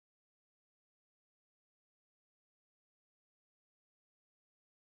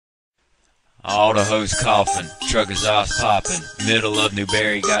All the hoes coughing, truck exhaust popping. Middle of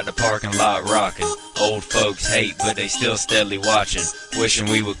Newberry got the parking lot rocking. Old folks hate, but they still steadily watching. Wishing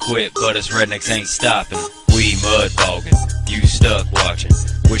we would quit, but us rednecks ain't stopping. We mud bogging, you stuck watching.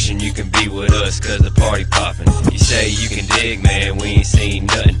 Wishing you can be with us, cause the party popping. You say you can dig, man, we ain't seen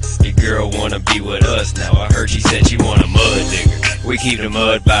nothing. Your girl wanna be with us, now I heard she said she want a mud digger. We keep the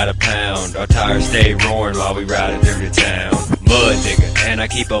mud by the pound, our tires stay roaring while we riding through the town. Mud digger, and I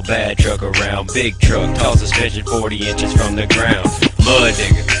keep a bad truck around. Big truck, tall suspension 40 inches from the ground. Mud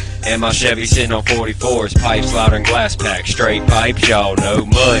digger, and my Chevy sitting on 44s. Pipes louder than glass pack, straight pipes, y'all know.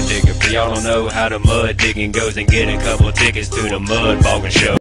 Mud digger, but y'all don't know how the mud digging goes. And get a couple tickets to the mud bogging show.